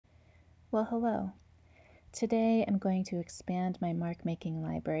Well, hello. Today I'm going to expand my mark making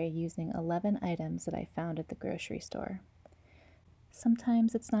library using 11 items that I found at the grocery store.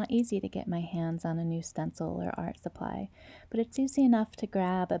 Sometimes it's not easy to get my hands on a new stencil or art supply, but it's easy enough to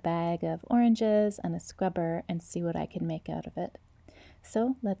grab a bag of oranges and a scrubber and see what I can make out of it.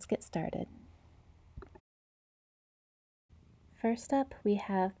 So let's get started. First up, we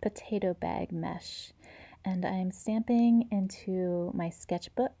have potato bag mesh, and I'm stamping into my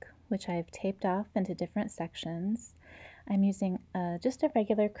sketchbook, which I've taped off into different sections. I'm using just a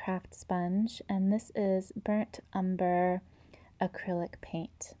regular craft sponge, and this is burnt umber acrylic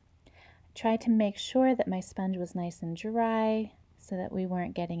paint. I tried to make sure that my sponge was nice and dry so that we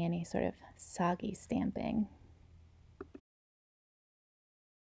weren't getting any sort of soggy stamping.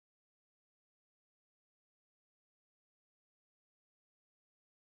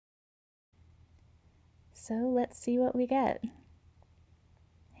 So let's see what we get.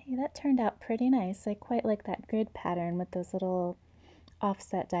 Hey, that turned out pretty nice. I quite like that grid pattern with those little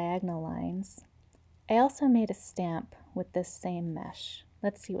offset diagonal lines. I also made a stamp with this same mesh.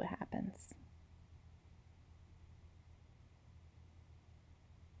 Let's see what happens.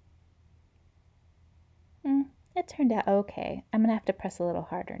 It turned out okay. I'm gonna have to press a little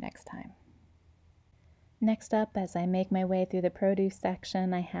harder next time. Next up, as I make my way through the produce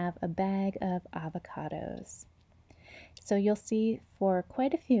section, I have a bag of avocados. So you'll see for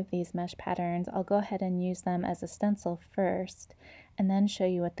quite a few of these mesh patterns, I'll go ahead and use them as a stencil first, and then show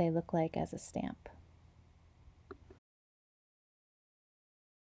you what they look like as a stamp.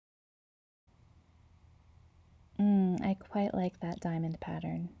 I quite like that diamond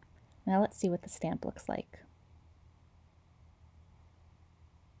pattern. Now let's see what the stamp looks like.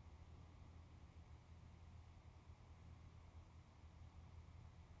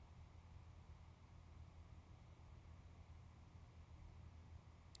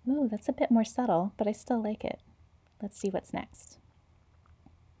 Ooh, that's a bit more subtle, but I still like it. Let's see what's next.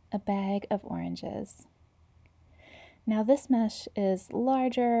 A bag of oranges. Now this mesh is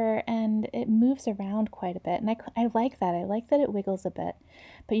larger and it moves around quite a bit, and I like that. I like that it wiggles a bit,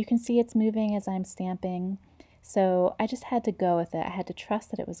 but you can see it's moving as I'm stamping, so I just had to go with it. I had to trust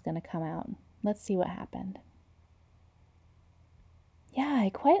that it was going to come out. Let's see what happened. Yeah,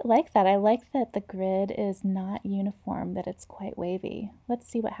 I quite like that. I like that the grid is not uniform, that it's quite wavy. Let's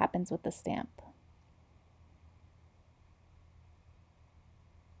see what happens with the stamp.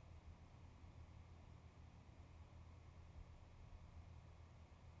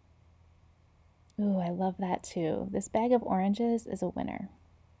 Ooh, I love that too. This bag of oranges is a winner.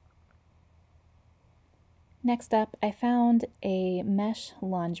 Next up, I found a mesh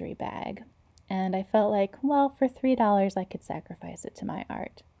laundry bag, and I felt like, well, for $3 I could sacrifice it to my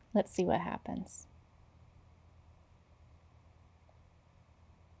art. Let's see what happens.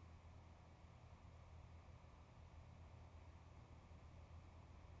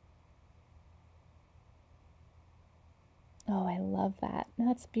 Oh, I love that.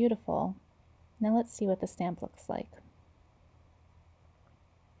 That's beautiful. Now let's see what the stamp looks like.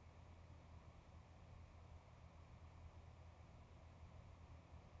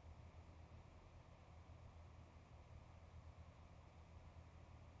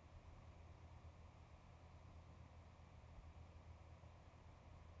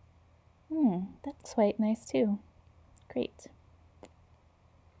 That's quite nice too. Great.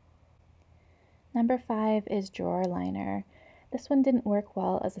 Number 5 is drawer liner. This one didn't work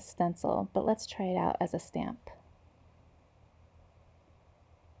well as a stencil, but let's try it out as a stamp.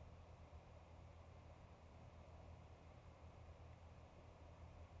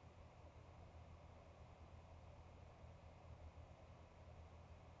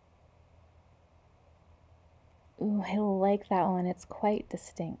 Ooh, I like that one. It's quite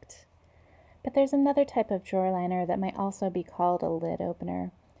distinct. But there's another type of drawer liner that might also be called a lid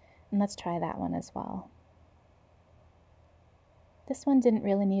opener, and let's try that one as well. This one didn't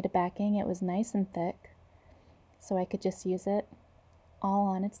really need a backing. It was nice and thick, so I could just use it all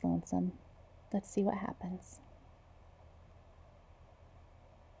on its lonesome. Let's see what happens.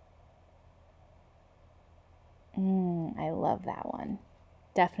 I love that one.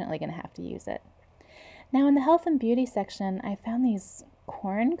 Definitely gonna have to use it. Now in the health and beauty section, I found these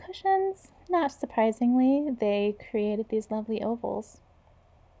corn cushions. Not surprisingly, they created these lovely ovals.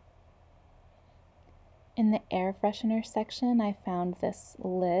 In the air freshener section, I found this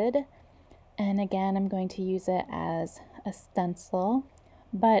lid, and again, I'm going to use it as a stencil,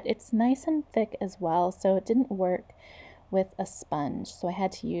 but it's nice and thick as well, so it didn't work with a sponge, so I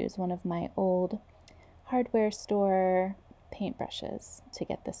had to use one of my old hardware store paintbrushes to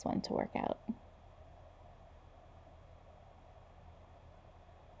get this one to work out.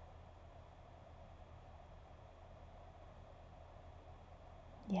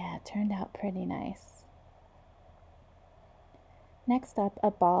 Yeah, it turned out pretty nice. Next up,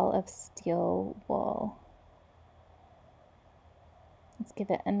 a ball of steel wool. Let's give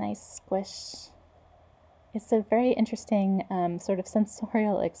it a nice squish. It's a very interesting sort of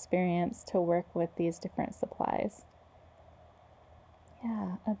sensorial experience to work with these different supplies.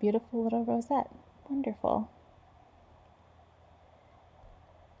 Yeah, a beautiful little rosette. Wonderful.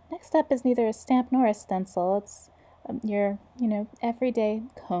 Next up is neither a stamp nor a stencil. It's your, everyday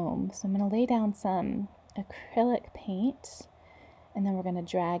comb. So I'm going to lay down some acrylic paint, and then we're going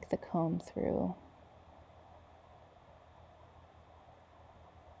to drag the comb through.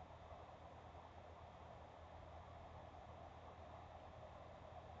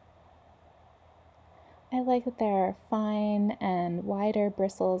 I like that there are fine and wider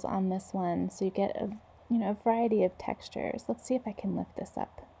bristles on this one, so you get a variety of textures. Let's see if I can lift this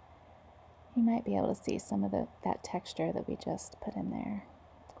up. You might be able to see some of that texture that we just put in there.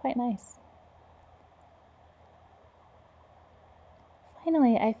 It's quite nice.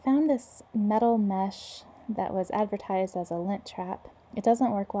 Finally, I found this metal mesh that was advertised as a lint trap. It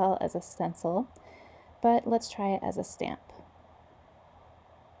doesn't work well as a stencil, but let's try it as a stamp.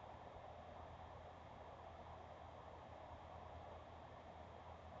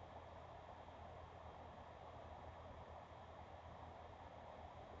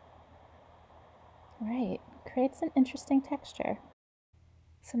 Right, creates an interesting texture.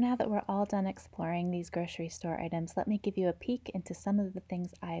 So now that we're all done exploring these grocery store items, let me give you a peek into some of the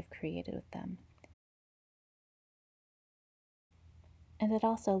things I've created with them. And I'd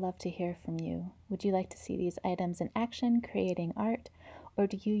also love to hear from you. Would you like to see these items in action, creating art, or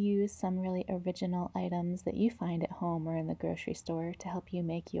do you use some really original items that you find at home or in the grocery store to help you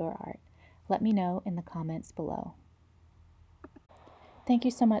make your art? Let me know in the comments below. Thank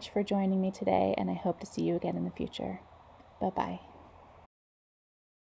you so much for joining me today, and I hope to see you again in the future. Bye-bye.